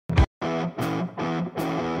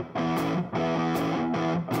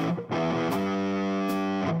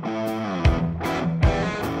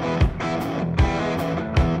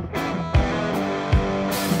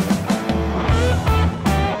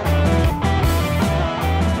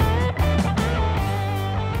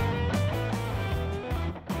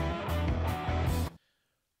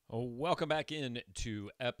Welcome back in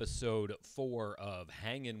to episode 4 of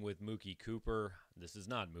Hanging with Mookie Cooper. This is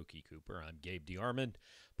not Mookie Cooper. I'm Gabe DeArmond,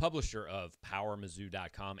 publisher of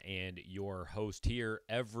PowerMizzou.com and your host here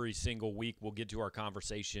every single week. We'll get to our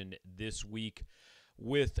conversation this week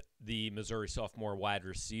with the Missouri sophomore wide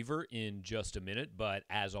receiver in just a minute. But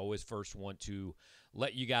as always, first want to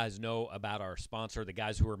let you guys know about our sponsor, the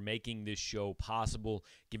guys who are making this show possible,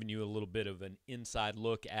 giving you a little bit of an inside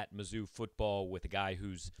look at Mizzou football with a guy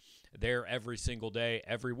who's there every single day,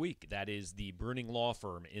 every week. That is the Bruning Law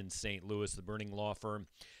Firm in St. Louis. The Bruning Law Firm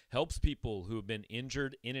helps people who have been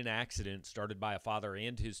injured in an accident started by a father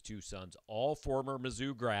and his two sons, all former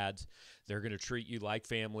Mizzou grads. They're going to treat you like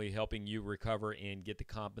family, helping you recover and get the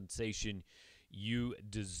compensation you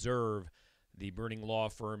deserve. The Bruning Law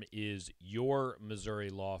Firm is your Missouri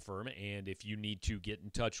law firm, and if you need to get in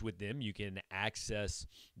touch with them, you can access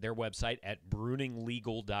their website at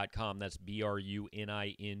bruninglegal.com. That's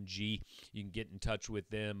B-R-U-N-I-N-G. You can get in touch with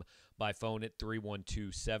them by phone at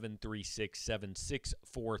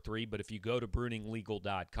 312-736-7643. But if you go to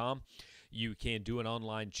bruninglegal.com, you can do an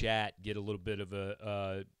online chat, get a little bit of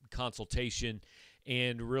a consultation,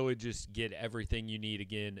 and really just get everything you need.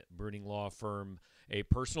 Again, Bruning Law Firm, a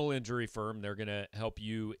personal injury firm. They're going to help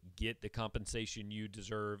you get the compensation you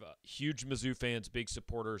deserve. Huge Mizzou fans, big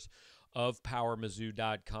supporters of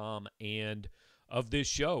PowerMizzou.com and of this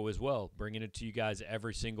show as well, bringing it to you guys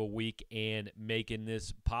every single week and making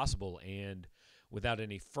this possible. And without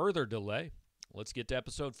any further delay, let's get to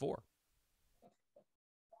episode 4.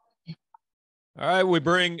 All right, we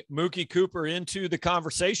bring Mookie Cooper into the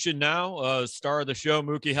conversation now. Star of the show,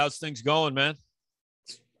 Mookie, how's things going, man?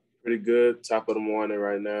 Pretty good. Top of the morning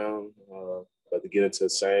right now. About to get into the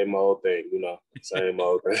same old thing, same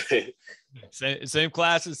old thing. same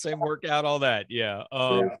classes, same workout, all that. Yeah.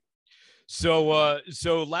 So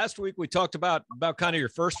last week we talked about kind of your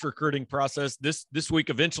first recruiting process. This week,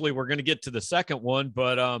 eventually, we're going to get to the second one,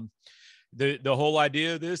 but the whole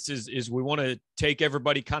idea of this is we want to take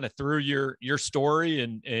everybody kind of through your story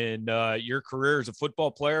and your career as a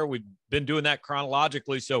football player. We've been doing that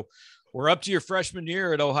chronologically, so we're up to your freshman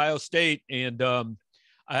year at Ohio State. And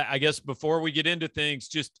I guess before we get into things,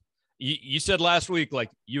 just you said last week, like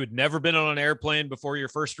you had never been on an airplane before your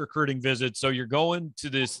first recruiting visit. So you're going to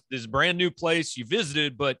this brand new place you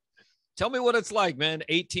visited, but tell me what it's like, man.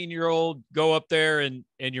 18-year-old, go up there and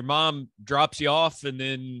your mom drops you off, and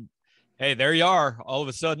then, hey, there you are all of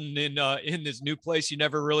a sudden in this new place you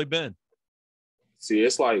never really been. See,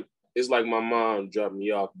 it's like my mom dropped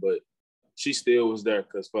me off, but she still was there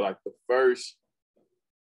because for like the first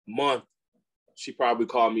month, she probably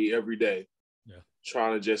called me every day,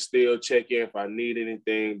 trying to just still check in if I need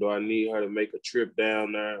anything. Do I need her to make a trip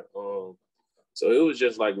down there? So it was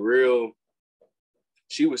just like real.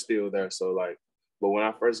 She was still there. So like, but when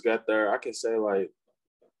I first got there, I can say like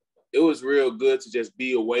it was real good to just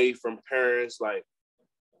be away from parents. Like,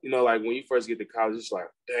 like when you first get to college, it's like,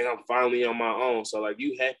 dang, I'm finally on my own. So like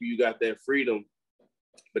you happy you got that freedom.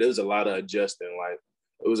 But it was a lot of adjusting. Like,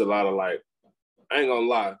 it was a lot of like, I ain't gonna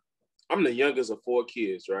lie, I'm the youngest of 4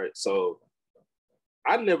 kids, right? So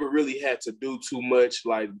I never really had to do too much,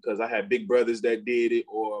 like, because I had big brothers that did it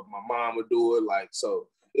or my mom would do it. Like, so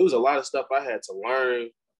it was a lot of stuff I had to learn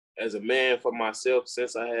as a man for myself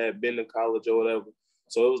since I had been to college or whatever.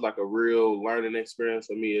 So it was like a real learning experience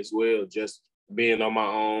for me as well, just being on my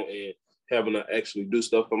own and having to actually do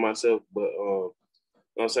stuff for myself. But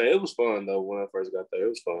I'm saying, it was fun though when I first got there. It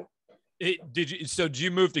was fun. Did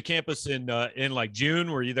you move to campus in like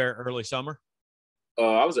June? Were you there early summer?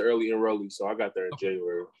 I was an early enrollee, so I got there in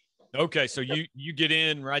January. Okay, so you get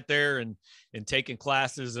in right there and taking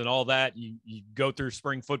classes and all that. You go through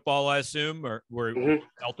spring football, I assume, or were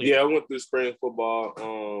healthy? Yeah, I went through spring football.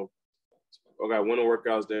 I got winter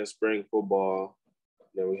workouts there in spring football.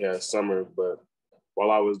 Then we had summer, but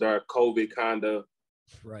while I was there, COVID kind of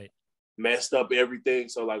messed up everything.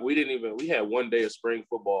 So like we had one day of spring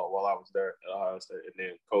football while I was there at Ohio State, and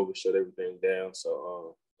then COVID shut everything down.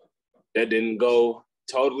 So that didn't go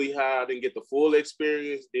totally high. I didn't get the full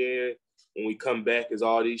experience. Then when we come back, is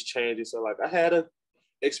all these changes. So like I had a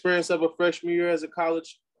experience of a freshman year as a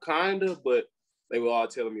college, kind of, but they were all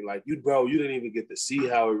telling me like, you didn't even get to see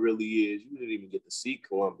how it really is. You didn't even get to see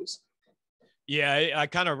Columbus. Yeah, I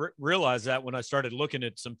kind of realized that when I started looking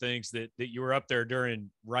at some things that you were up there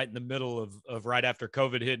during right in the middle of right after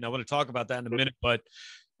COVID hit. And I want to talk about that in a minute. But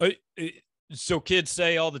so kids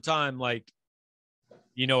say all the time, like,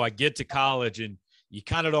 I get to college and you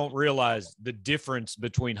kind of don't realize the difference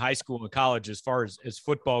between high school and college as far as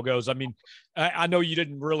football goes. I mean, I know you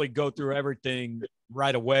didn't really go through everything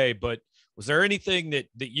right away, but was there anything that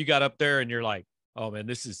you got up there and you're like, Oh man,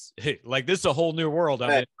 this is like this is a whole new world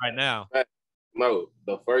I'm in right now. No,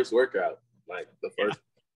 the first workout,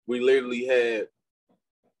 we literally had.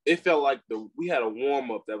 It felt like we had a warm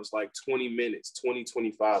up that was like 20 minutes,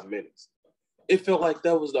 25 minutes. It felt like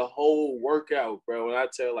that was the whole workout, bro. When I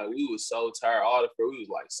tell like we was so tired, we was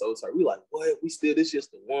like so tired. We like, what? This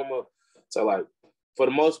just the warm up. So like for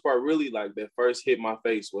the most part, really like that first hit my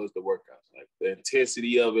face was the workouts. Like the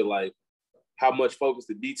intensity of it, like how much focus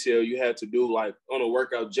to detail you had to do like on a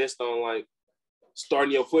workout just on like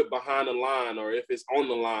starting your foot behind the line, or if it's on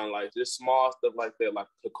the line, like just small stuff like that, like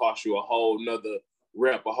could cost you a whole nother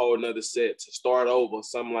rep, a whole nother set to start over,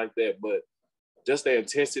 something like that. But just the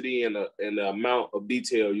intensity and the amount of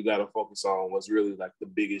detail you got to focus on was really like the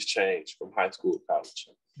biggest change from high school to college.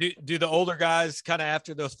 Do the older guys kind of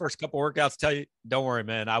after those first couple workouts tell you, don't worry,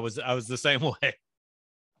 man, I was the same way?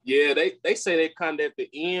 Yeah, they say they kind of at the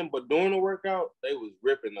end, but during the workout, they was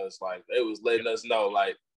ripping us. Like they was letting us know,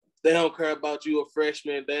 like they don't care about you a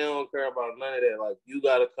freshman. They don't care about none of that. Like you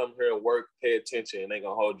got to come here and work, pay attention, and they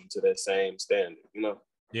gonna hold you to that same standard. You know?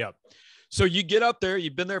 Yeah. So you get up there,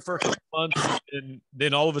 you've been there for a couple months, and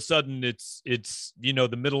then all of a sudden it's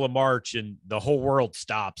the middle of March and the whole world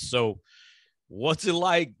stops. So what's it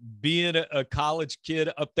like being a college kid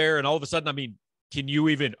up there? And all of a sudden, I mean,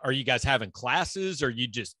 are you guys having classes, or you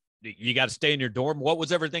got to stay in your dorm? What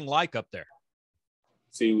was everything like up there?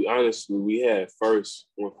 See, honestly, we had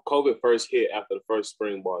when COVID first hit after the first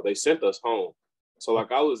spring ball, they sent us home. So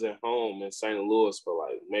like I was at home in St. Louis for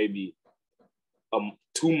like maybe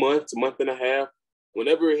 2 months, a month and a half.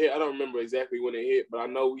 Whenever it hit, I don't remember exactly when it hit, but I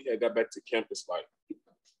know we had got back to campus like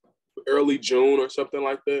early June or something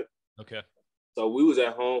like that. Okay. So we was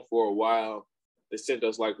at home for a while. They sent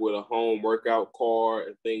us like with a home workout card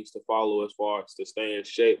and things to follow as far as to stay in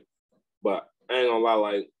shape. But I ain't gonna lie,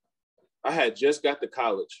 like I had just got to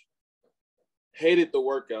college, hated the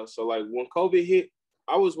workout. So like when COVID hit,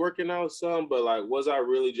 I was working out some, but like was I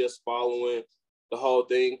really just following the whole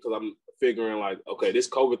thing? Because I'm figuring like, okay, this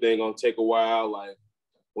COVID thing gonna take a while. Like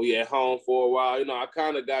we at home for a while. You know, I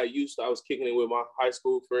kind of got used to, I was kicking it with my high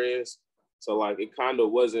school friends. So like it kind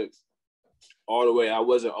of wasn't all the way, I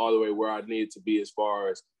wasn't all the way where I needed to be as far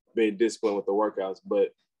as being disciplined with the workouts. But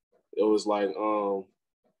it was like,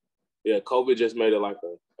 COVID just made it like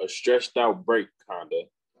a stretched out break kind of.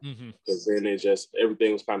 Because then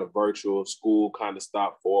everything was kind of virtual. School kind of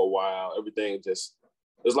stopped for a while. Everything it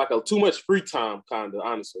was like too much free time, kind of,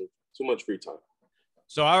 honestly. Too much free time.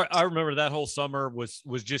 So I remember that whole summer was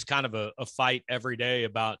just kind of a fight every day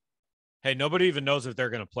about, hey, nobody even knows if they're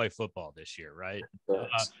going to play football this year, right?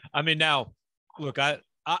 I mean, now, look, I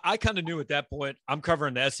kind of knew at that point, I'm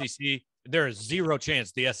covering the SEC. There is zero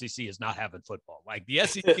chance the SEC is not having football. Like the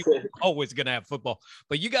SEC is always going to have football.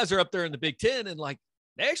 But you guys are up there in the Big Ten, and like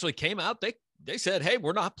they actually came out. They said, hey,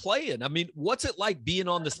 we're not playing. I mean, what's it like being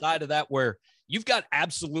on the side of that where you've got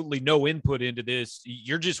absolutely no input into this?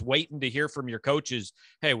 You're just waiting to hear from your coaches.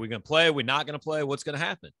 Hey, we're going to play. We're not going to play. What's going to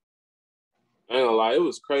happen? I ain't gonna lie, it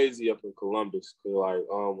was crazy up in Columbus. Cause like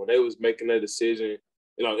when they was making that decision,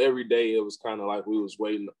 you know, every day it was kind of like we was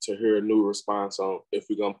waiting to hear a new response on if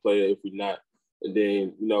we're gonna play it, if we're not. And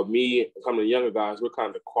then, you know, me coming to the younger guys, we're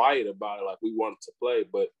kind of quiet about it, like we wanted to play,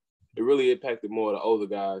 but it really impacted more of the older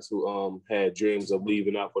guys who had dreams of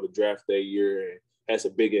leaving out for the draft that year and had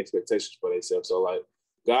some big expectations for themselves. So like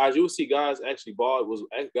guys, you would see guys actually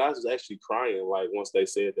guys was actually crying like once they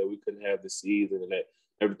said that we couldn't have the season and that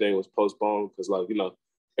everything was postponed because, like, you know,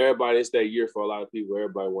 everybody, it's that year for a lot of people.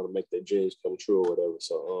 Everybody want to make their dreams come true or whatever.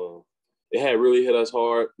 So it had really hit us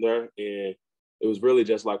hard there, and it was really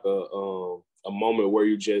just like a moment where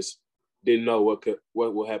you just didn't know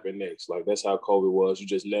what will happen next. Like that's how COVID was. You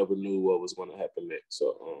just never knew what was going to happen next.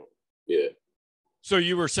 So yeah. So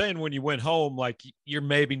you were saying when you went home, like you're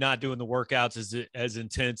maybe not doing the workouts as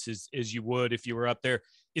intense as you would if you were up there.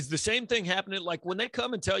 Is the same thing happening? Like when they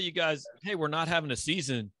come and tell you guys, hey, we're not having a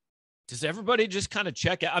season, does everybody just kind of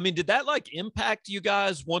check out? I mean, did that like impact you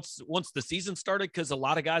guys once the season started? Because a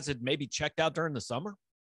lot of guys had maybe checked out during the summer.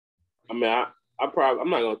 I mean, I'm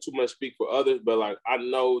not gonna too much speak for others, but like I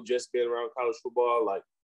know just being around college football, like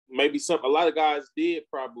maybe a lot of guys did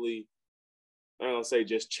probably, I don't say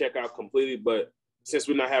just check out completely, but since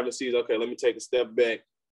we're not having a season, okay, let me take a step back.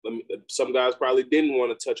 Some guys probably didn't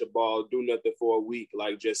want to touch a ball, do nothing for a week,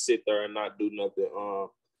 like just sit there and not do nothing.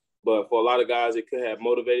 But for a lot of guys, it could have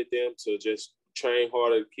motivated them to just train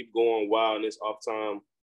harder, keep going while in this off time.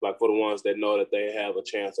 Like for the ones that know that they have a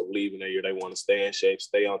chance of leaving that year, they want to stay in shape,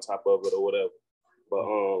 stay on top of it or whatever.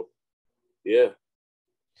 But yeah.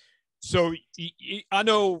 So I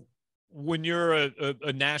know when you're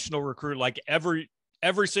a national recruit, like every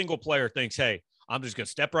single player thinks, hey, I'm just going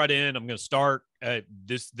to step right in. I'm going to start.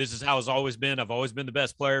 This is how it's always been. I've always been the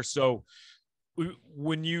best player. So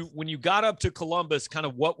when you got up to Columbus, kind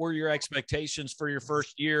of what were your expectations for your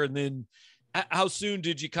first year? And then how soon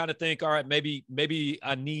did you kind of think, all right, maybe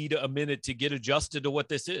I need a minute to get adjusted to what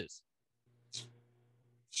this is?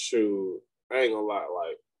 Shoot, I ain't gonna lie.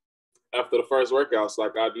 Like, after the first workouts,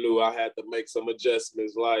 like, I knew I had to make some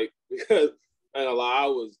adjustments. Like, because I ain't gonna lie, I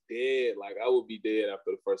was dead. Like, I would be dead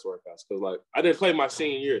after the first workouts. Because, like, I didn't play my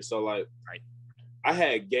senior year. So, like, right. I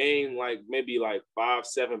had gained, like, maybe, like,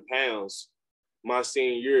 5-7 pounds my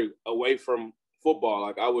senior year away from football.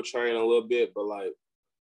 Like, I would train a little bit, but, like,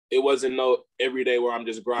 it wasn't no every day where I'm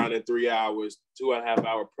just grinding 3 hours, 2.5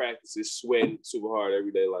 hour practices, sweating super hard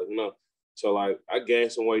every day. Like, no. So, like, I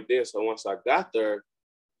gained some weight there. So once I got there,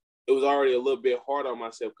 it was already a little bit hard on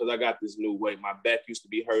myself because I got this new weight. My back used to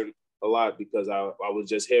be hurting a lot because I was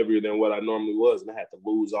just heavier than what I normally was, and I had to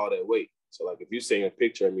lose all that weight. So, like, if you see a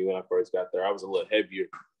picture of me when I first got there, I was a little heavier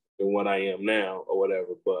than what I am now or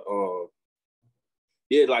whatever. But,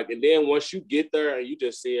 yeah, like, and then once you get there and you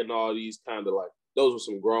just seeing all these kind of, like, those were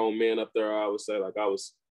some grown men up there, I would say. Like, I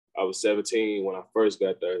was 17 when I first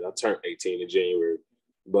got there. I turned 18 in January.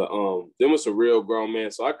 But them was some real grown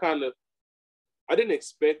men. So I didn't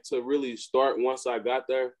expect to really start once I got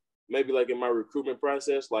there. Maybe like in my recruitment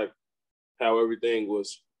process, like how everything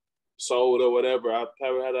was sold or whatever. I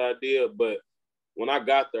probably had an idea. But when I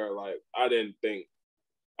got there, like, I didn't think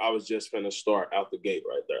I was just finna start out the gate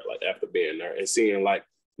right there, like after being there and seeing like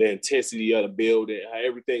the intensity of the building, how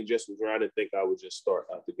everything just was around. I didn't think I would just start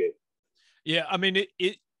out the gate. Yeah, I mean,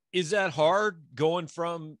 it is that hard going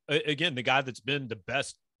from, again, the guy that's been the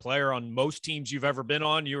best player on most teams you've ever been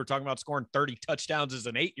on. You were talking about scoring 30 touchdowns as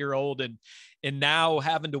an 8-year-old and now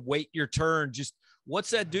having to wait your turn. Just what's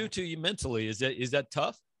that do to you mentally? Is that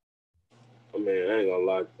tough? I mean, I ain't gonna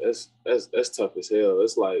lie, that's tough as hell.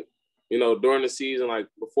 It's like, you know, during the season, like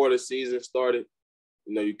before the season started,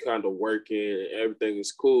 you know, you kind of working and everything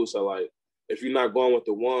is cool. So, like, if you're not going with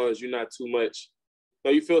the ones, you're not too much.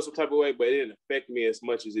 You know, you feel some type of way, but it didn't affect me as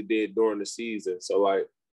much as it did during the season. So, like,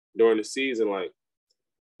 during the season, like,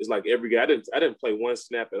 it's like every game. I didn't play one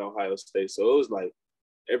snap at Ohio State. So it was like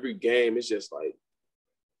every game, it's just like,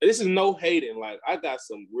 this is no hating. Like, I got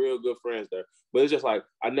some real good friends there. But it's just like,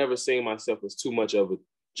 I never seen myself as too much of a,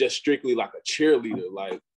 just strictly like a cheerleader.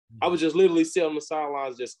 Like, I was just literally sit on the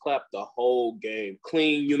sidelines, just clap the whole game.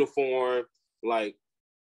 Clean uniform. Like,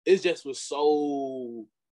 it just was so,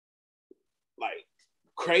 like,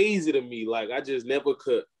 crazy to me. Like, I just never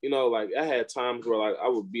could, you know, like, I had times where, like, I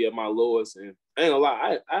would be at my lowest. And I ain't gonna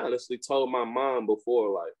lie, I honestly told my mom before,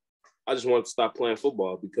 like, I just wanted to stop playing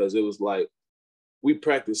football because it was like, we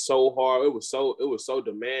practiced so hard. It was so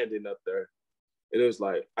demanding up there. And it was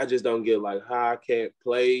like, I just don't get like how I can't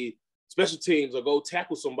play special teams or go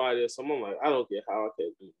tackle somebody or something. I'm like, I don't get how I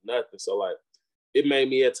can't do nothing. So, like, it made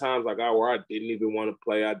me at times like where I didn't even want to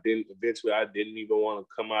play. I didn't even want to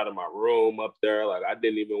come out of my room up there. Like, I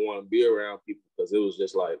didn't even want to be around people because it was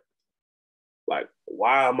just like,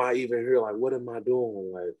 why am I even here? Like, what am I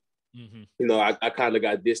doing? Like, you know, I kind of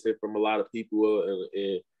got distant from a lot of people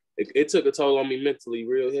and it took a toll on me mentally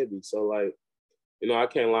real heavy. So, like, you know, I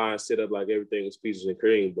can't lie and sit up like everything is peaches and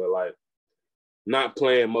cream, but like not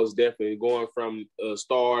playing most definitely, going from a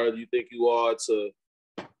star you think you are to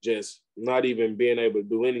just not even being able to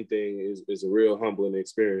do anything is a real humbling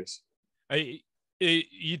experience.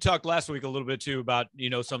 You talked last week a little bit too about,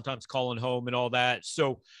 you know, sometimes calling home and all that.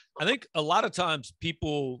 So I think a lot of times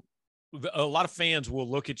a lot of fans will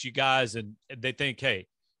look at you guys and they think, hey,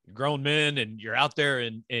 you're grown men and you're out there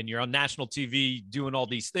and you're on national TV doing all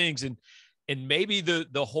these things. And maybe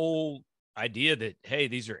the whole idea that, hey,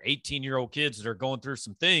 these are 18-year-old kids that are going through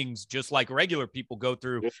some things just like regular people go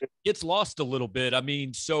through gets lost a little bit. I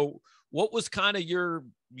mean, so what was kind of your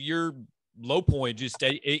low point? Just,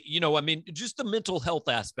 you know, I mean, just the mental health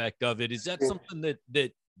aspect of it. Is that something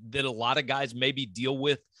that a lot of guys maybe deal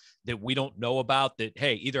with that we don't know about, that,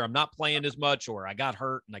 hey, either I'm not playing as much or I got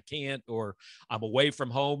hurt and I can't, or I'm away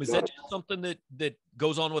from home? Is that just something that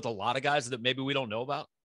goes on with a lot of guys that maybe we don't know about?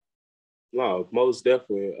 No, most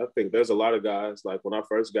definitely. I think there's a lot of guys, like when I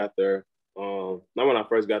first got there, not when I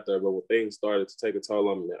first got there, but when things started to take a toll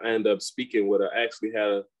on me, I ended up speaking with I actually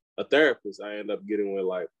had a therapist I ended up getting with,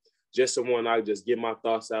 like, just someone I just get my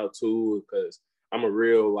thoughts out to, because I'm a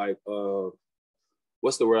real, like,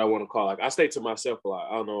 what's the word I want to call? Like, I stay to myself a lot.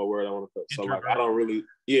 I don't know what word I want to call. So, like, I don't really,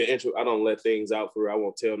 I don't let things out for her. I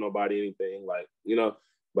won't tell nobody anything, like, you know,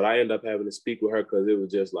 but I end up having to speak with her because it was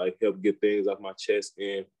just like help get things off my chest.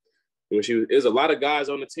 And when there's a lot of guys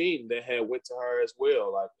on the team that had went to her as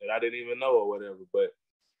well, like, that I didn't even know or whatever. But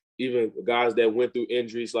even guys that went through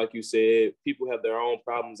injuries, like you said, people have their own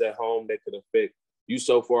problems at home that could affect you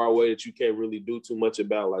so far away that you can't really do too much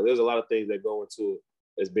about. Like, there's a lot of things that go into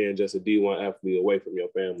it as being just a D1 athlete away from your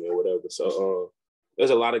family or whatever. So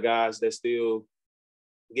there's a lot of guys that still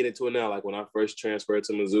get into it now. Like when I first transferred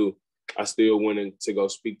to Mizzou, I still went in to go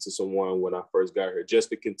speak to someone when I first got here just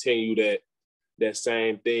to continue that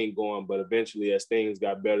same thing going. But eventually, as things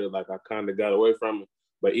got better, like I kind of got away from it.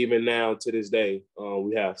 But even now, to this day,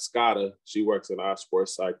 we have Scotta. She works in our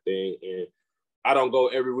sports psych thing. And I don't go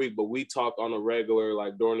every week, but we talk on a regular,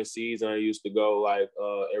 like during the season, I used to go like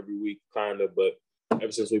every week kind of. But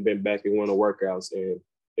ever since we've been back in winter workouts, and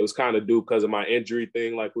it was kind of due because of my injury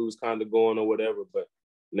thing, like we was kind of going or whatever. But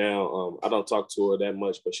now I don't talk to her that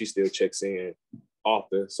much, but she still checks in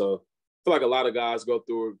often. So I feel like a lot of guys go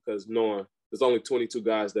through it because knowing there's only 22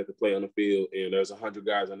 guys that can play on the field, and there's 100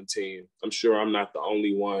 guys on the team. I'm sure I'm not the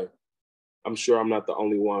only one. I'm sure I'm not the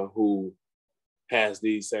only one who has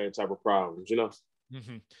these same type of problems, you know?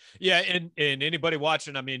 Mm-hmm. Yeah, and anybody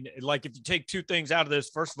watching, I mean, like if you take two things out of this,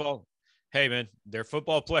 first of all, hey, man, they're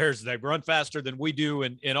football players. They run faster than we do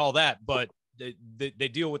and all that, but they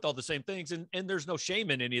deal with all the same things. And there's no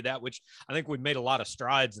shame in any of that, which I think we've made a lot of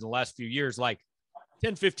strides in the last few years. Like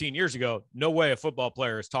 10, 15 years ago, no way a football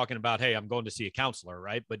player is talking about, hey, I'm going to see a counselor,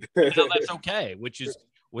 right? But now that's okay, which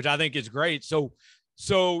I think is great.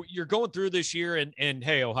 So you're going through this year and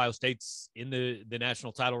hey, Ohio State's in the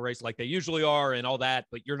national title race like they usually are and all that,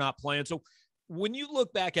 but you're not playing. So when you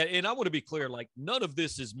look back at it, and I want to be clear, like none of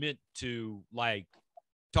this is meant to like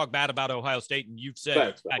talk bad about Ohio State, and you've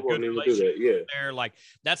said good relationship there. Like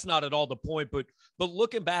that's not at all the point. But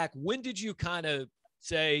looking back, when did you kind of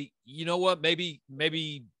say, you know what, maybe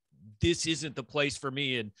this isn't the place for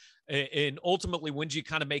me, and ultimately, when did you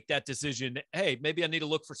kind of make that decision? Hey, maybe I need to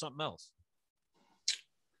look for something else.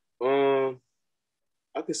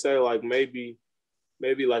 I could say like maybe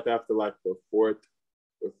like after like the fourth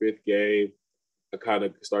or fifth game, I kind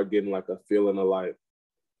of start getting like a feeling of like,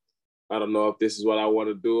 I don't know if this is what I want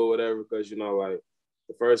to do or whatever, because, you know, like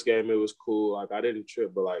the first game, it was cool. Like I didn't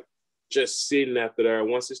trip, but like just sitting after there,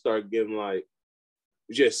 once it started getting like,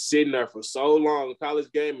 just sitting there for so long,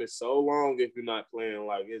 college game is so long if you're not playing,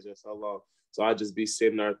 like it's just so long. So I just be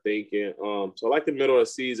sitting there thinking. So like the middle of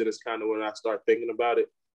the season is kind of when I start thinking about it.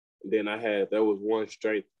 And then there was one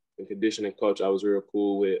strength and conditioning coach I was real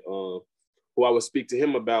cool with, who I would speak to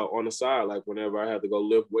him about on the side, like whenever I had to go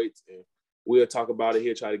lift weights, and we'll talk about it.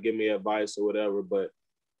 He'll try to give me advice or whatever. But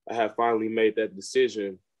I had finally made that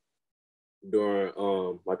decision during,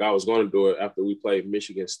 like I was going to do it after we played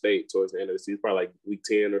Michigan State towards the end of the season, probably like week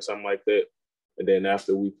 10 or something like that. And then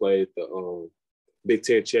after we played the Big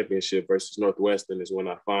Ten championship versus Northwestern is when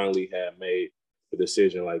I finally had made the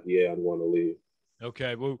decision, like, yeah, I'm going to leave.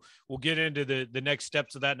 Okay, we'll get into the next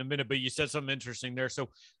steps of that in a minute, but you said something interesting there. So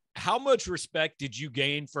how much respect did you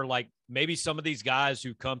gain for like maybe some of these guys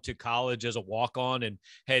who come to college as a walk-on and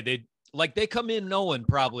hey, they come in knowing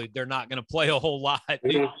probably they're not going to play a whole lot,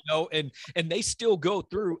 you know, and they still go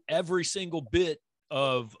through every single bit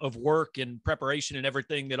of work and preparation and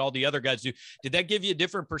everything that all the other guys do. Did that give you a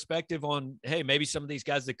different perspective on, hey, maybe some of these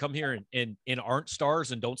guys that come here and aren't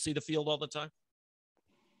stars and don't see the field all the time?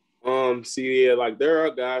 See, yeah, like there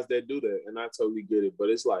are guys that do that, and I totally get it. But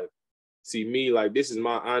it's like, see, me, like this is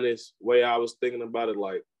my honest way I was thinking about it.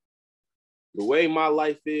 Like the way my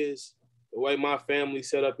life is, the way my family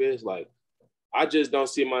set up is, like I just don't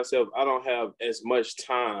see myself. I don't have as much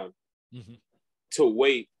time to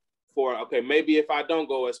wait for. Okay, maybe if I don't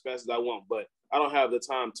go as fast as I want, but I don't have the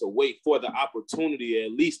time to wait for the opportunity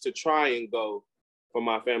at least to try and go for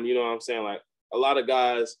my family. You know what I'm saying? Like a lot of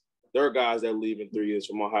guys. There are guys that leave in 3 years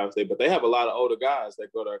from Ohio State, but they have a lot of older guys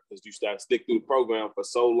that go there because you stick through the program for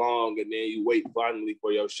so long and then you wait finally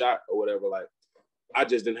for your shot or whatever. Like, I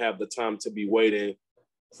just didn't have the time to be waiting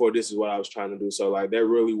for this is what I was trying to do. So, like, that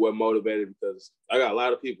really what motivated because I got a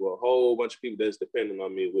lot of people, a whole bunch of people that's depending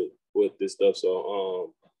on me with this stuff.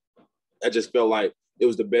 So, I just felt like it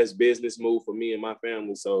was the best business move for me and my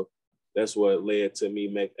family. So, that's what led to me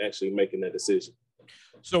making that decision.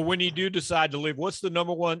 So when you do decide to leave, what's the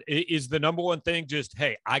number one? Is the number one thing just,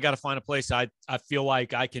 hey, I got to find a place I feel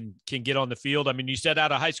like I can get on the field? I mean, you said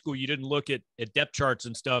out of high school you didn't look at depth charts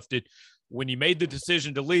and stuff. When you made the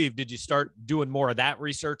decision to leave, did you start doing more of that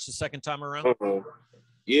research the second time around?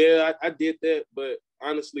 Yeah, I did that. But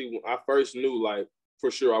honestly, when I first knew, like,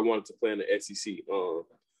 for sure I wanted to play in the SEC.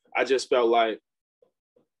 I just felt like,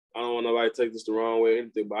 I don't want nobody to take this the wrong way or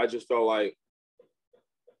anything, but I just felt like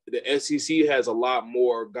the SEC has a lot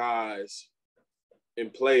more guys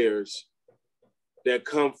and players that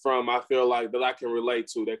come from, I feel like, that I can relate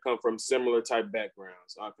to, that come from similar type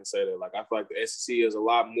backgrounds. I can say that. Like, I feel like the SEC is a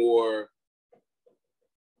lot more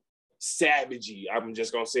savagey. I'm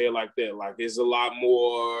just gonna say it like that. Like, it's a lot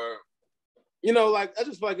more, you know, like, I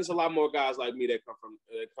just feel like it's a lot more guys like me that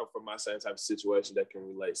come from my same type of situation that can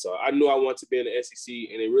relate. So I knew I wanted to be in the SEC,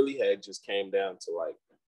 and it really had just came down to like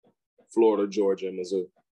Florida, Georgia, and Mizzou.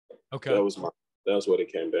 Okay, that was what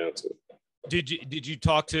it came down to. Did you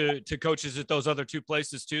talk to coaches at those other two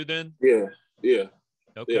places too then? Yeah.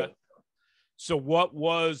 Okay. Yeah. So what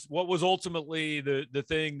was ultimately the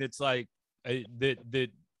thing that's like that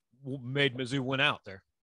made Mizzou win out there?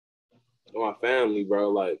 My family, bro.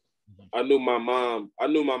 Like, I knew my mom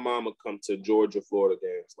would come to Georgia, Florida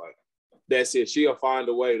games. Like, that's it. She'll find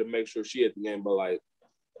a way to make sure she at the game. But like,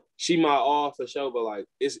 she might all for sure, but like,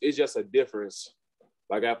 it's just a difference.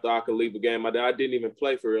 Like, after I could leave the game, I didn't even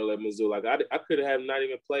play for real at Mizzou. Like, I could have not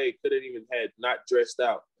even played, could have even had not dressed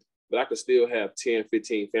out. But I could still have 10,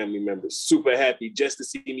 15 family members super happy just to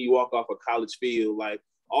see me walk off a college field. Like,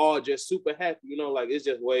 all just super happy. You know, like, it's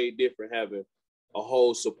just way different having a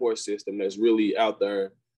whole support system that's really out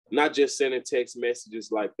there, not just sending text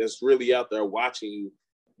messages, like, that's really out there watching you.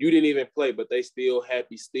 You didn't even play, but they still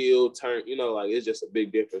happy, still turn, you know, like, it's just a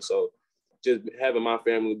big difference. So just having my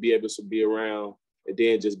family be able to be around, and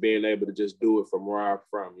then just being able to just do it from where I'm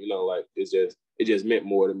from, you know, like, it just meant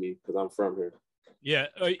more to me because I'm from here. Yeah,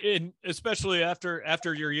 and especially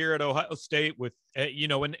after your year at Ohio State with, you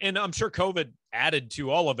know, and I'm sure COVID added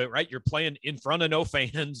to all of it, right? You're playing in front of no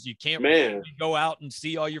fans. You can't really go out and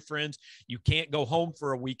see all your friends. You can't go home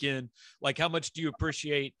for a weekend. Like, how much do you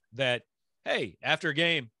appreciate that, hey, after a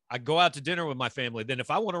game, I go out to dinner with my family. Then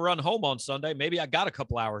if I want to run home on Sunday, maybe I got a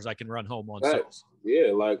couple hours I can run home on Sunday.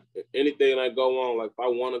 Yeah, like, anything that go on, like, if I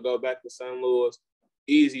want to go back to St. Louis,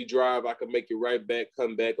 easy drive, I can make it right back,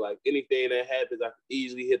 come back. Like, anything that happens, I can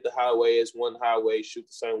easily hit the highway. It's one highway, shoot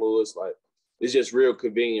to St. Louis. Like, it's just real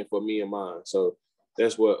convenient for me and mine. So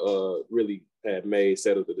that's what really had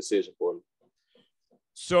settled the decision for me.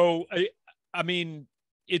 So, I mean,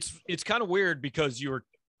 it's kind of weird because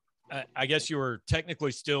I guess you were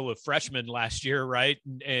technically still a freshman last year, right?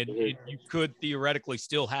 And you could theoretically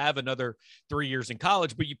still have another 3 years in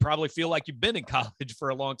college, but you probably feel like you've been in college for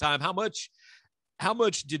a long time. How much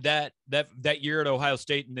did that year at Ohio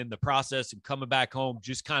State and then the process and coming back home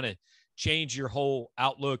just kind of change your whole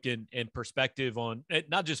outlook and perspective on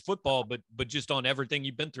not just football, but just on everything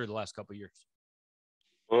you've been through the last couple of years?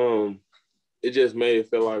 It just made it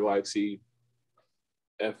feel like, see,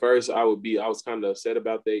 at first I was kind of upset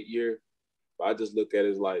about that year, but I just look at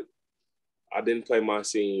it as like, I didn't play my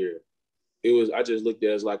senior year. I just looked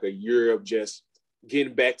at it as like a year of just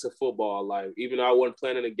getting back to football. Like, even though I wasn't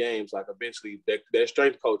playing in the games, like, eventually that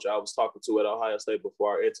strength coach I was talking to at Ohio State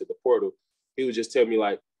before I entered the portal, he would just tell me,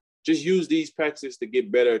 like, just use these practices to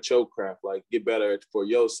get better at your craft, like, get better for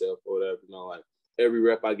yourself or whatever, you know, like, every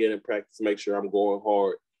rep I get in practice, make sure I'm going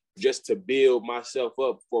hard just to build myself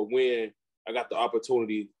up for when I got the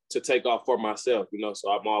opportunity to take off for myself, you know,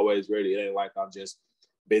 so I'm always ready. It ain't like I've just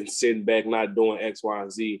been sitting back, not doing X, Y,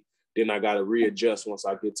 and Z. Then I got to readjust once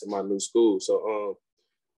I get to my new school. So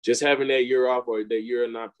just having that year off or that year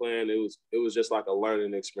of not playing, it was just like a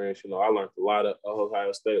learning experience. You know, I learned a lot of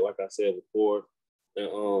Ohio State, like I said before.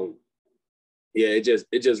 And yeah, it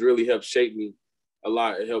just really helped shape me a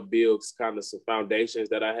lot. It helped build kind of some foundations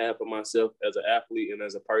that I have for myself as an athlete and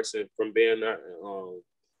as a person from being there. And,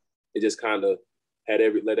 it just kind of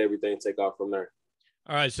let everything take off from there.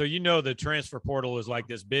 All right. So, you know, the transfer portal is like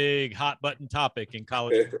this big hot button topic in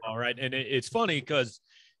college football, right? And it's funny because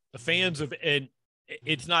the fans of, and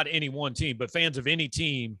it's not any one team, but fans of any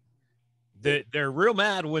team, they're real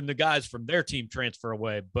mad when the guys from their team transfer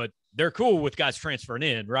away, but they're cool with guys transferring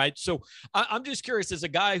in, right? So I'm just curious, as a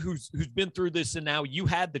guy who's been through this and now you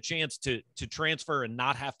had the chance to transfer and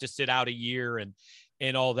not have to sit out a year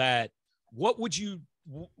and all that, what would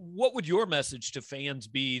your message to fans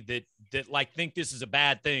be that like think this is a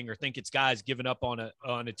bad thing or think it's guys giving up on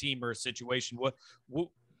a team or a situation? What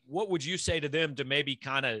would you say to them to maybe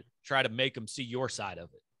kind of try to make them see your side of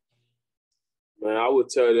it? Man, I would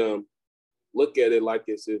tell them, look at it like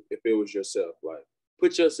it's if it was yourself. Like,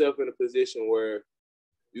 put yourself in a position where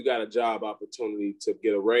you got a job opportunity to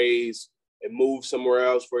get a raise and move somewhere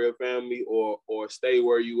else for your family, or stay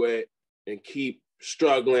where you at and keep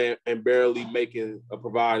struggling and barely making a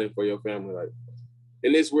providing for your family. Like,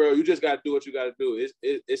 in this world, you just got to do what you got to do.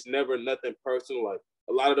 It's never nothing personal. Like,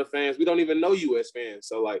 a lot of the fans, we don't even know you as fans.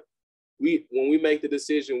 So like, when we make the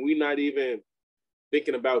decision, we not even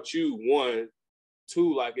thinking about you. One,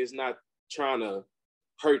 two, like, it's not trying to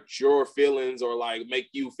hurt your feelings or like make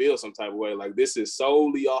you feel some type of way. Like this is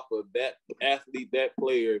solely off of that athlete, that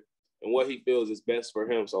player, and what he feels is best for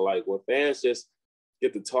him. So like when fans just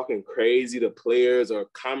get to talking crazy to players or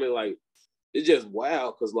comment, like it's just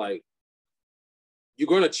wow, because like you're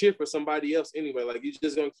gonna cheer for somebody else anyway. Like you're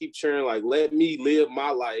just gonna keep cheering. Like let me live my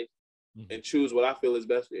life and choose what I feel is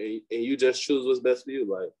best for you, and you just choose what's best for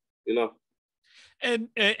you. Like you know. And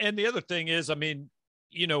the other thing is, I mean,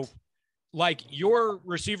 you know, like your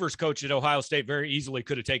receivers coach at Ohio State very easily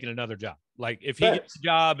could have taken another job. Like if he gets a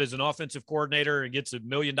job as an offensive coordinator and gets $1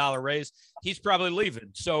 million raise, he's probably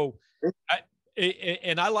leaving. So,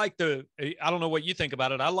 I like I don't know what you think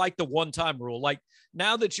about it. I like the one-time rule. Like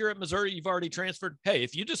now that you're at Missouri, you've already transferred. Hey,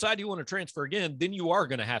 if you decide you want to transfer again, then you are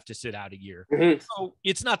going to have to sit out a year. So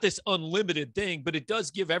it's not this unlimited thing, but it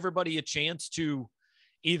does give everybody a chance to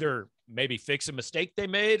either maybe fix a mistake they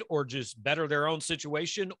made or just better their own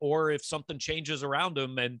situation, or if something changes around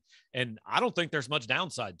them. And I don't think there's much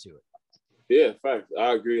downside to it. Yeah, in fact,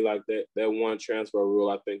 I agree. Like that one transfer rule,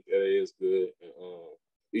 I think that it is good.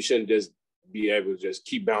 You shouldn't just be able to just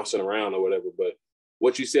keep bouncing around or whatever. But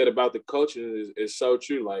what you said about the coaching is so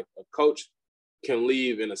true. Like a coach can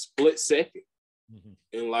leave in a split second,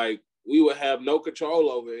 and like we would have no control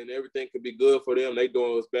over it, and everything could be good for them. They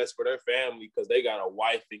doing what's best for their family because they got a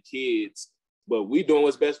wife and kids. But we doing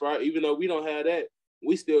what's best for our, even though we don't have that,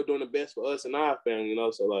 we still doing the best for us and our family, you know?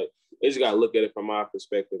 So, like, they just got to look at it from our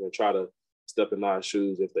perspective and try to step in our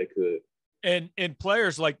shoes if they could. And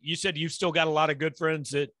players, like you said, you've still got a lot of good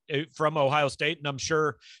friends from Ohio State, and I'm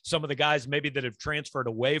sure some of the guys maybe that have transferred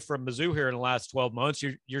away from Mizzou here in the last 12 months,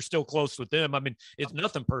 you're still close with them. I mean, it's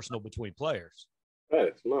nothing personal between players.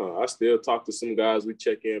 Hey, no, I still talk to some guys. We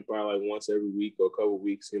check in probably like once every week or a couple of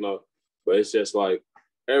weeks, you know. But it's just like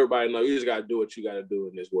everybody know you just gotta do what you gotta do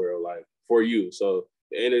in this world, like for you. So at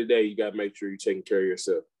the end of the day, you gotta make sure you're taking care of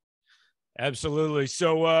yourself. Absolutely.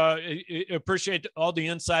 So appreciate all the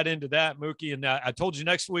insight into that, Mookie. And I told you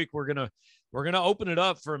next week we're gonna open it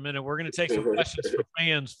up for a minute. We're gonna take some questions from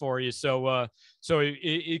fans for you. So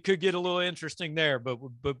it could get a little interesting there, but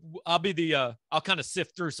I'll be I'll kind of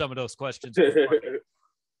sift through some of those questions.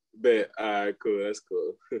 Bet. All right, cool. That's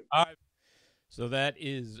cool. All right. So that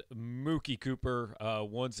is Mookie Cooper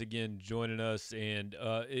once again joining us, and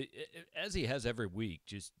as he has every week,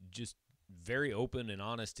 just very open and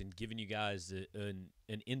honest and giving you guys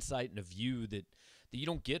an insight and a view that you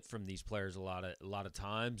don't get from these players a lot of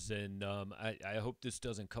times. And I hope this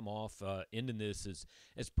doesn't come off ending this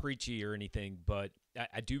as preachy or anything, but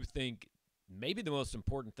I do think maybe the most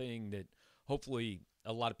important thing that hopefully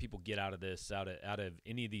a lot of people get out of this, out of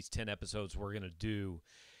any of these 10 episodes we're going to do,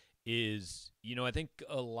 is, you know, I think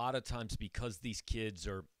a lot of times because these kids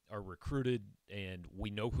are recruited and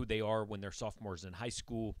we know who they are when they're sophomores in high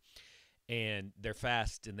school, and they're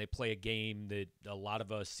fast and they play a game that a lot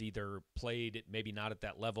of us either played maybe not at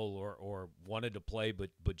that level or wanted to play but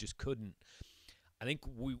just couldn't. I think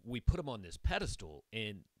we put them on this pedestal,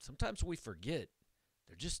 and sometimes we forget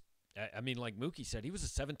they're just, I mean, like Mookie said, he was a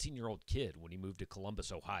 17-year-old kid when he moved to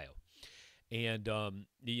Columbus, Ohio. And,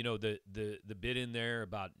 you know, the bit in there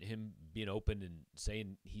about him being open and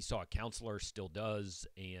saying he saw a counselor, still does,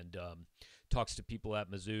 and talks to people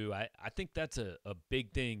at Mizzou. I think that's a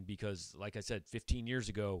big thing because, like I said, 15 years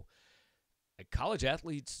ago, college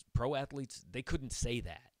athletes, pro athletes, they couldn't say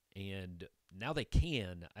that. And now they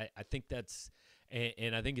can. I think that's –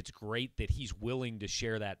 and I think it's great that he's willing to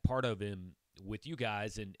share that part of him with you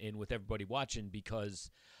guys and with everybody watching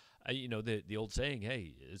because – you know, the old saying,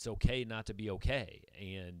 hey, it's okay not to be okay.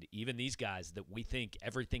 And even these guys that we think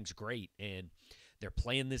everything's great and they're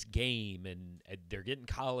playing this game and they're getting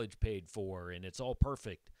college paid for and it's all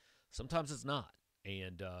perfect, sometimes it's not.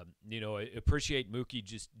 And, you know, I appreciate Mookie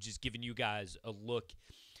just giving you guys a look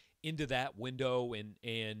into that window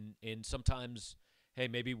and sometimes, hey,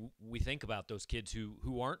 maybe we think about those kids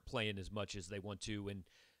who aren't playing as much as they want to. And,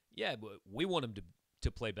 yeah, we want them to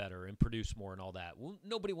play better and produce more and all that. Well,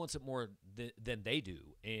 nobody wants it more than they do,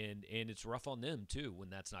 and it's rough on them too when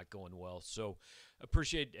that's not going well. So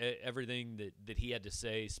appreciate everything that he had to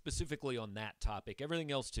say specifically on that topic.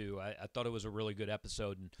 Everything else too, I thought it was a really good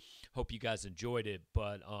episode and hope you guys enjoyed it.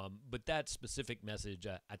 But that specific message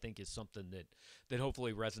I think is something that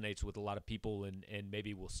hopefully resonates with a lot of people and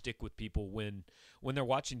maybe will stick with people when you're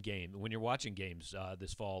watching games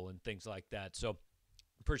this fall and things like that. So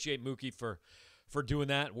appreciate Mookie for doing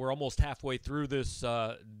that. We're almost halfway through this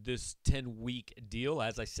 10-week deal.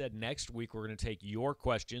 As I said, next week we're going to take your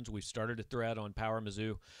questions. We've started a thread on Power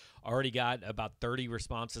Mizzou. Already got about 30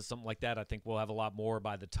 responses, something like that. I think we'll have a lot more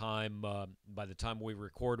by the time we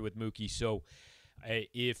record with Mookie. So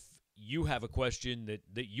if you have a question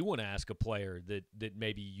that you want to ask a player that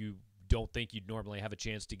maybe you don't think you'd normally have a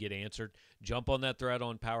chance to get answered, jump on that thread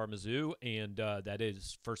on Power Mizzou, and that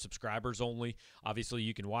is for subscribers only. Obviously,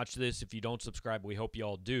 you can watch this. If you don't subscribe, we hope you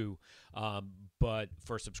all do. But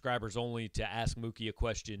for subscribers only, to ask Mookie a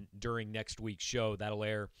question during next week's show, that'll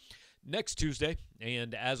air next Tuesday.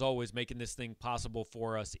 And as always, making this thing possible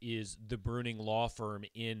for us is the Bruning Law Firm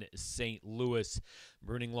in St. Louis.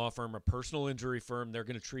 Bruning Law Firm, a personal injury firm. They're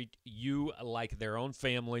going to treat you like their own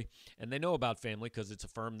family. And they know about family because it's a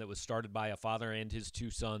firm that was started by a father and his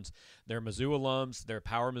two sons. They're Mizzou alums. They're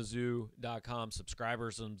PowerMizzou.com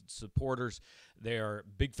subscribers and supporters. They are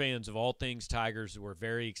big fans of all things Tigers. We're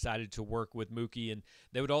very excited to work with Mookie, and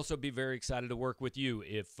they would also be very excited to work with you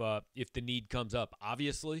if the need comes up.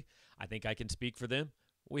 Obviously, I think I can speak for them.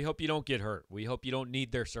 We hope you don't get hurt. We hope you don't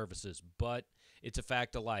need their services, but it's a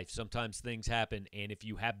fact of life. Sometimes things happen, and if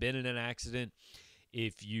you have been in an accident,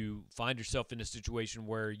 if you find yourself in a situation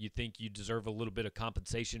where you think you deserve a little bit of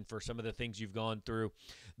compensation for some of the things you've gone through,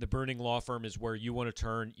 the Bruning Law Firm is where you want to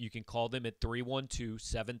turn. You can call them at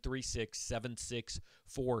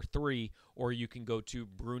 312-736-7643, or you can go to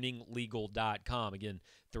bruninglegal.com. Again,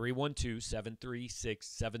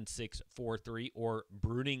 312-736-7643 or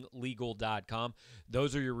bruninglegal.com.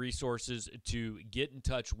 Those are your resources to get in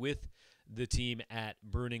touch with the team at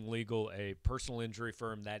Bruning Legal, a personal injury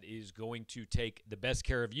firm that is going to take the best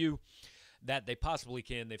care of you that they possibly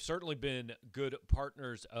can. They've certainly been good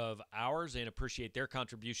partners of ours and appreciate their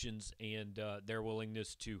contributions and their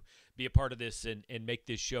willingness to be a part of this and make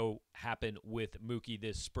this show happen with Mookie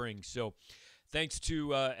this spring. So thanks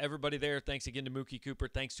to everybody there. Thanks again to Mookie Cooper.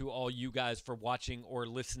 Thanks to all you guys for watching or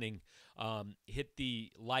listening. Hit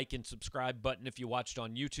the like and subscribe button if you watched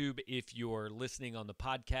on YouTube. If you're listening on the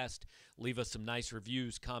podcast, leave us some nice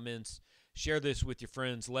reviews, comments. Share this with your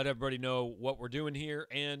friends. Let everybody know what we're doing here.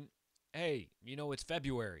 And, hey, it's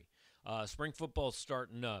February. Spring football's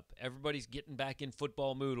starting up. Everybody's getting back in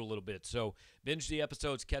football mood a little bit. So binge the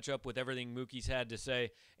episodes, catch up with everything Mookie's had to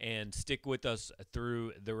say, and stick with us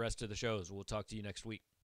through the rest of the shows. We'll talk to you next week.